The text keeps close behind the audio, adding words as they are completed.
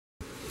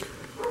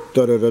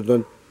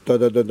Dun-dun-dun-dun,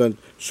 dun-dun-dun-dun.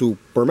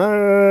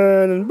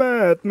 Superman and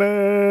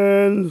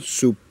Batman,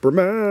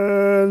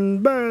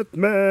 Superman,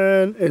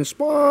 Batman, and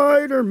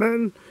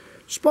Spider-Man,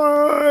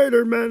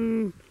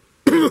 Spider-Man.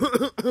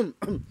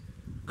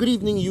 Good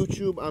evening,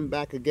 YouTube. I'm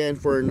back again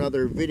for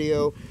another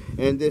video,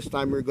 and this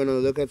time we're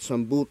gonna look at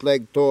some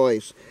bootleg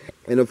toys.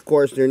 And of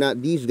course, they're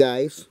not these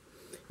guys.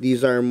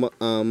 These are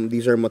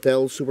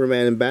Mattel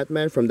Superman and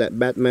Batman from that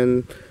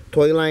Batman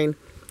toy line.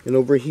 And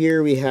over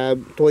here we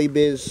have Toy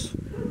Biz.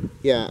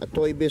 Yeah,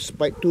 two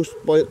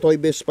Toy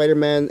Biz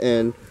Spider-Man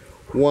and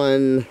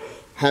one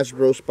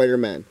Hasbro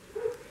Spider-Man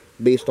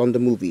based on the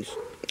movies.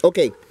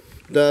 Okay,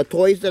 the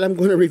toys that I'm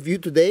going to review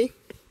today,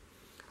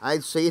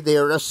 I'd say they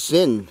are a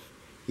sin.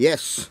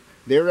 Yes,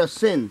 they're a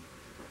sin.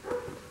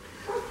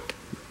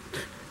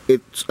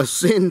 It's a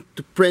sin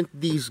to print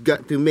these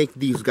guys, to make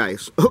these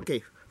guys.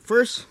 Okay,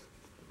 first,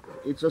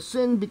 it's a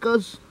sin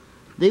because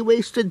they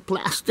wasted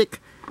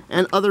plastic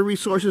and other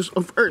resources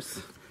of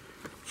Earth.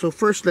 So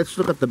first, let's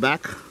look at the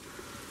back.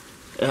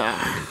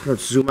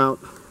 Let's zoom out.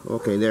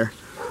 Okay, there.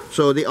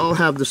 So they all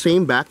have the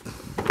same back.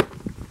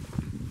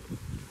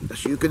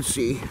 As you can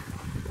see,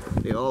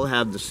 they all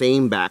have the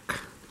same back.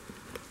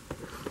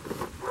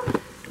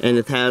 And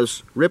it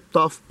has ripped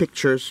off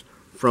pictures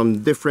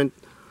from different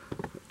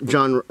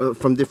genre,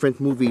 from different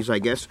movies, I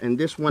guess. And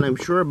this one, I'm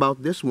sure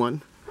about this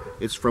one.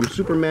 It's from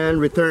Superman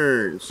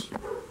Returns.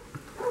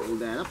 Hold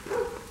that up.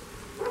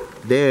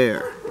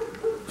 There.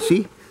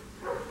 See?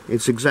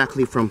 It's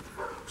exactly from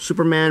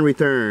Superman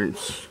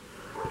Returns.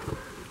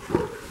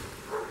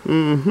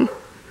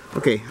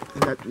 Okay, I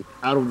got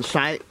out of the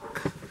side,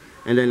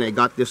 and then I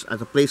got this at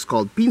a place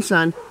called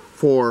Pinsan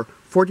for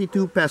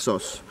 42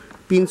 pesos.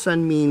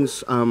 Pinsan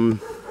means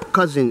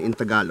cousin in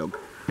Tagalog.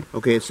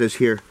 Okay, it says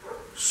here,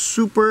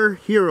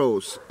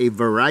 superheroes, a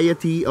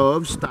variety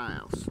of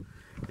styles.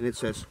 And it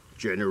says,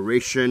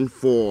 Generation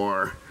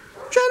 4.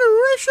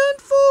 Generation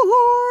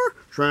 4!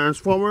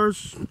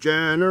 Transformers,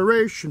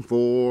 Generation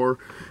 4.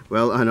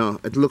 Well, I know,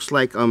 it looks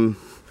like the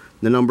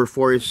number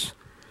 4 is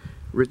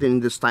written in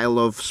the style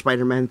of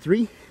Spider-Man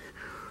 3.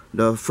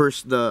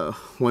 The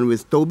one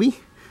with Toby.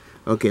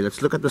 Okay,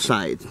 let's look at the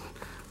side.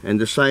 And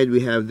the side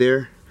we have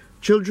there,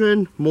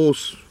 children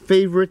most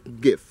favorite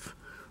gift,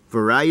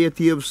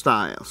 variety of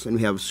styles. And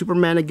we have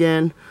Superman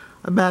again,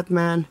 a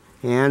Batman,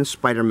 and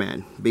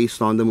Spider-Man based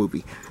on the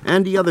movie.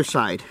 And the other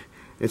side,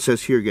 it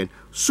says here again,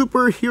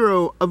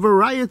 superhero, a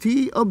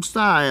variety of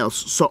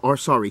styles.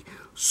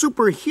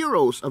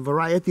 Superheroes, a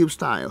variety of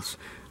styles.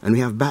 And we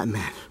have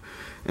Batman.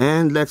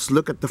 And let's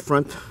look at the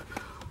front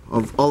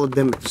of all of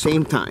them at the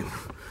same time.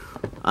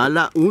 A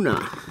la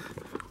una,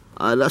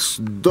 a las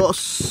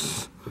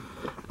dos,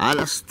 a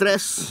las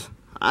tres,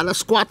 a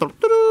las cuatro.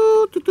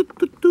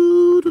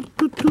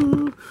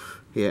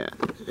 Yeah,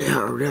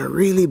 they're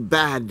really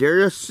bad.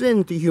 They're a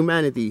sin to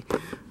humanity.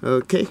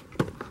 Okay,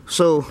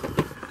 so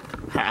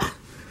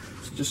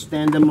let's just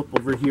stand them up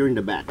over here in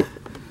the back.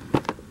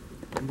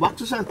 The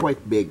boxes are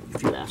quite big,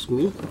 if you ask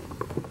me.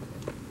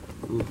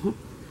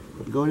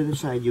 Go to the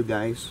side, you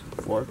guys,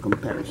 for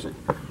comparison.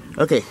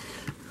 Okay,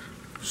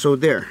 so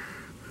there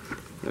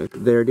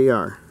they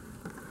are.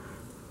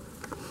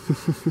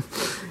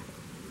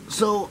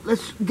 So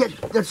let's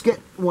get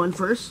one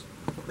first.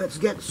 Let's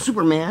get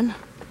Superman.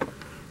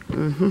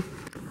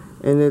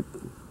 And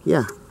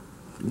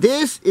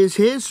this is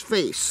his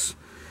face,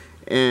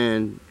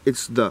 and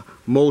it's the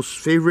most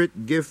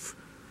favorite gift.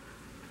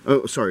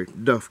 Oh, sorry,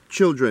 the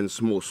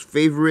children's most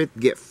favorite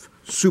gift,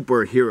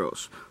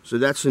 superheroes. So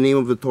that's the name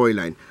of the toy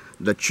line.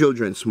 The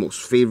children's most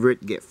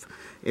favorite gift.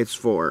 It's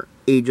for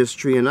ages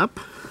 3 and up,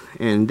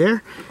 and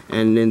there.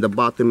 And in the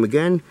bottom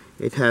again,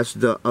 it has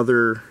the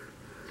other,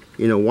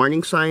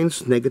 warning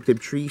signs: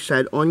 -3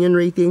 sad onion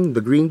rating,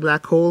 the green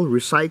black hole,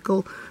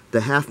 recycle,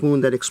 the half moon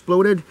that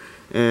exploded,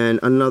 and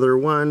another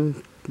one,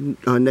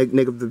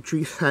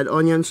 -3 sad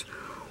onions,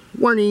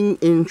 warning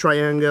in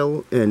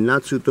triangle, and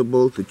not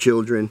suitable to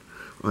children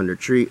under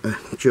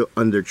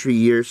 3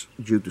 years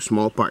due to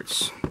small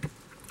parts.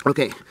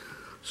 Okay.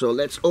 So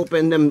let's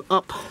open them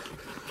up.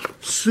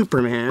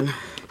 Superman.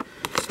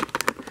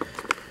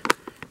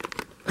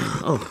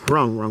 Oh,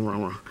 wrong.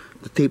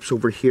 The tape's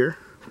over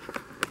here.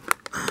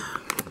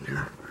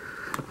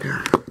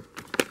 There.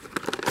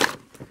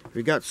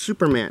 We got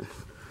Superman,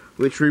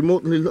 which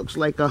remotely looks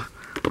like a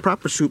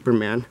proper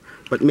Superman,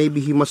 but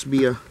maybe he must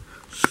be a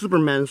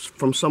Superman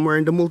from somewhere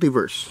in the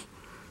multiverse.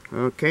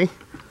 Okay,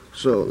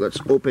 so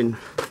let's open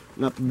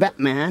up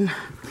Batman.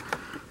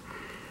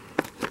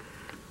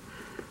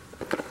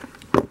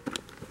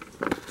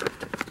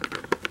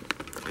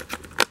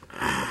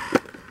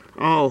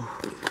 Oh,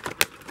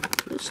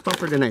 it's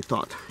tougher than I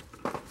thought.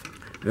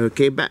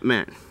 Okay,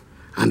 Batman.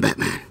 I'm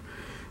Batman.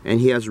 And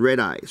he has red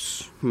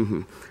eyes.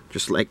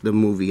 Just like the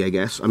movie, I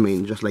guess. I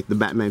mean, just like the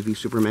Batman v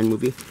Superman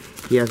movie.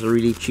 He has a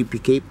really cheapy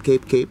cape.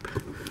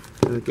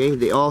 Okay,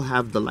 they all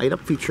have the light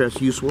up feature as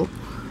usual.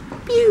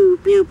 Pew,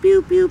 pew,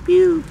 pew, pew,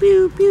 pew,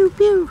 pew, pew,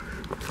 pew.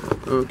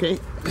 Okay.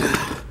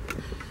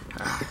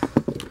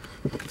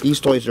 These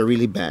toys are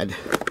really bad.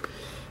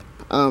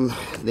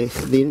 they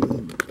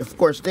of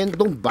course then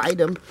don't buy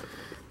them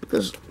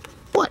because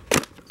what?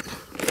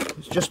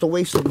 It's just a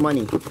waste of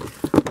money.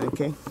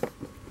 Okay.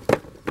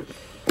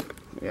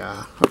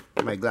 Yeah,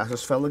 my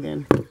glasses fell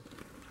again.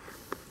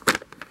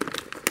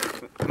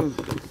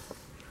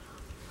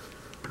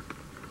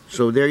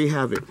 So there you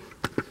have it.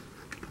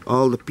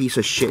 All the piece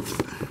of shit.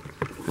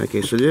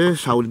 Okay, so this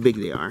is how big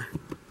they are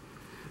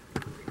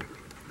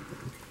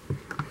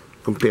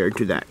compared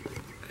to that.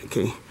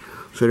 Okay,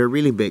 so they're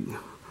really big.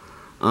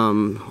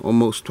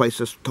 Almost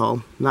twice as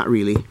tall. Not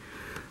really.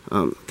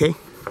 Okay,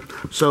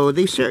 so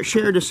they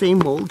share the same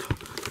mold.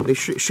 They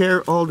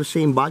share all the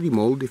same body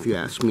mold, if you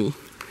ask me.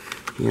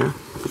 Yeah.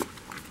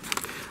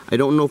 I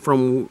don't know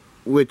from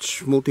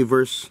which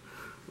multiverse,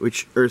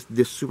 which Earth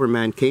this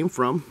Superman came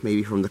from.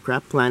 Maybe from the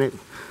crap planet.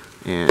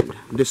 And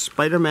this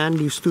Spider-Man,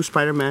 these two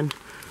Spider-Man.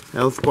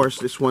 Now, of course,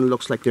 this one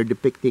looks like they're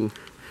depicting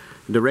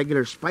the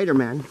regular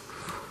Spider-Man.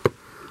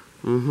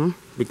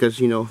 Because,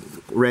 you know,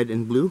 red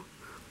and blue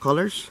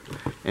colors.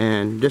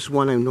 And this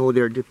one, I know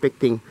they're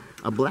depicting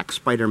a black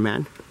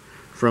Spider-Man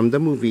from the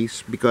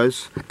movies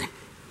because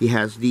he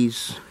has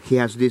this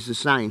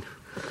design.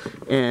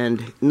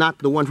 And not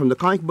the one from the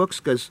comic books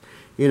because,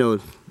 you know,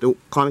 the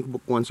comic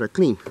book ones are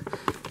clean.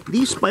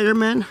 These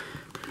Spider-Man,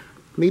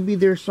 maybe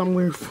they're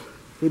somewhere,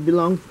 they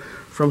belong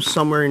from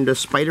somewhere in the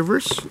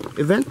Spider-Verse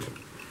event.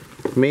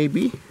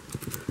 Maybe.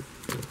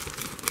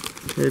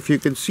 If you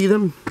can see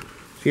them,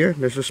 here,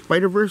 there's a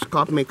Spider-Verse,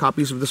 make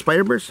copies of the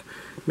Spider-Verse.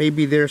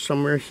 Maybe they're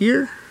somewhere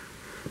here.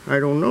 I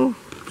don't know.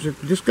 Is it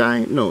this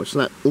guy? No, it's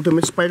not.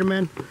 Ultimate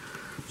Spider-Man.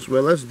 As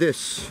well as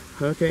this.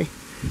 Okay.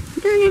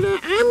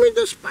 I'm in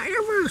the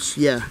Spider-Verse.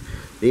 Yeah,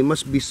 they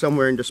must be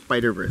somewhere in the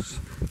Spider-Verse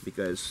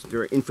because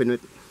there are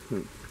infinite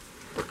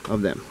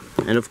of them.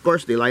 And of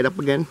course, they light up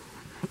again.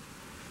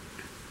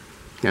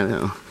 I don't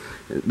know.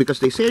 Because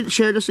they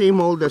share the same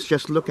mold. Let's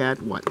just look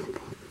at what?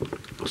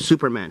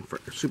 Superman.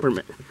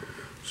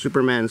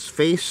 Superman's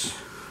face.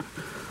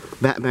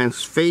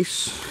 Batman's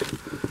face.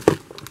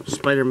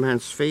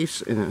 Spider-Man's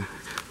face.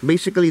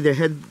 Basically, the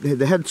head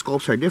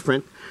sculpts are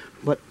different,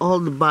 but all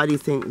the body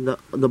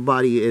the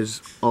body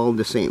is all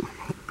the same.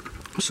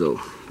 So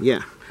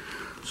yeah.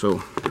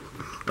 So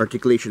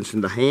articulations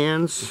in the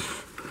hands,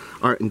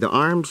 or in the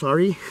arms.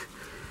 Sorry.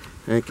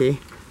 Okay.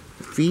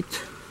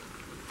 Feet.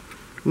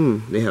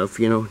 They have,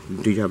 you know,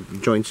 do you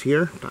have joints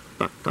here? Tuck,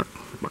 tuck, tuck,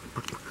 tuck,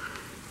 tuck.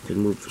 Can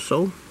move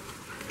so.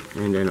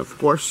 And then of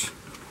course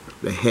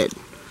the head.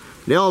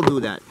 They all do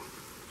that.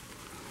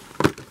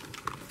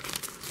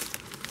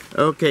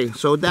 Okay,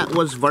 so that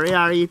was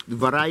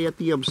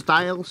variety of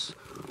styles,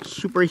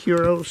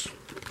 superheroes,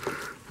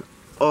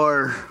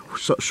 or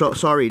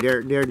sorry,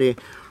 they're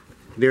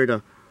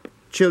the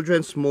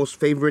children's most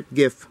favorite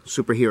gift,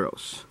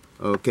 superheroes.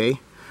 Okay,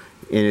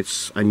 and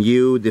it's a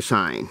new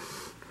design.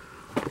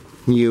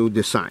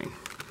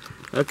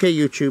 Okay,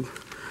 YouTube.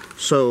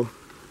 So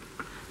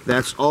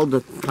that's all the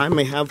time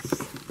I have.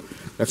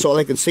 That's all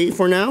I can say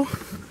for now.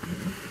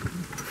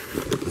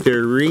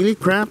 They're really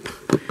crap,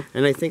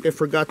 and I think I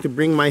forgot to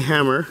bring my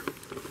hammer,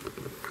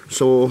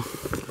 so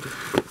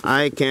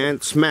I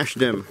can't smash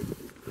them,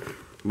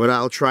 but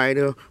I'll try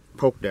to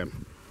poke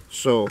them.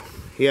 So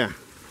yeah,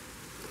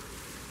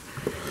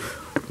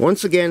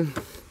 once again,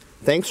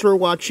 thanks for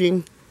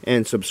watching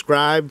and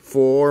subscribe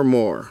for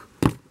more.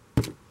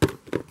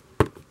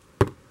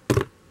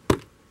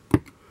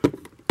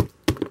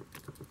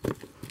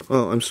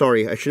 Oh, I'm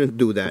sorry, I shouldn't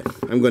do that.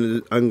 I'm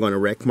gonna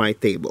wreck my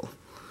table.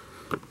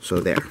 So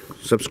there.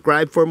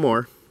 Subscribe for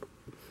more.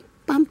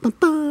 Bum, bum,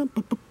 bum.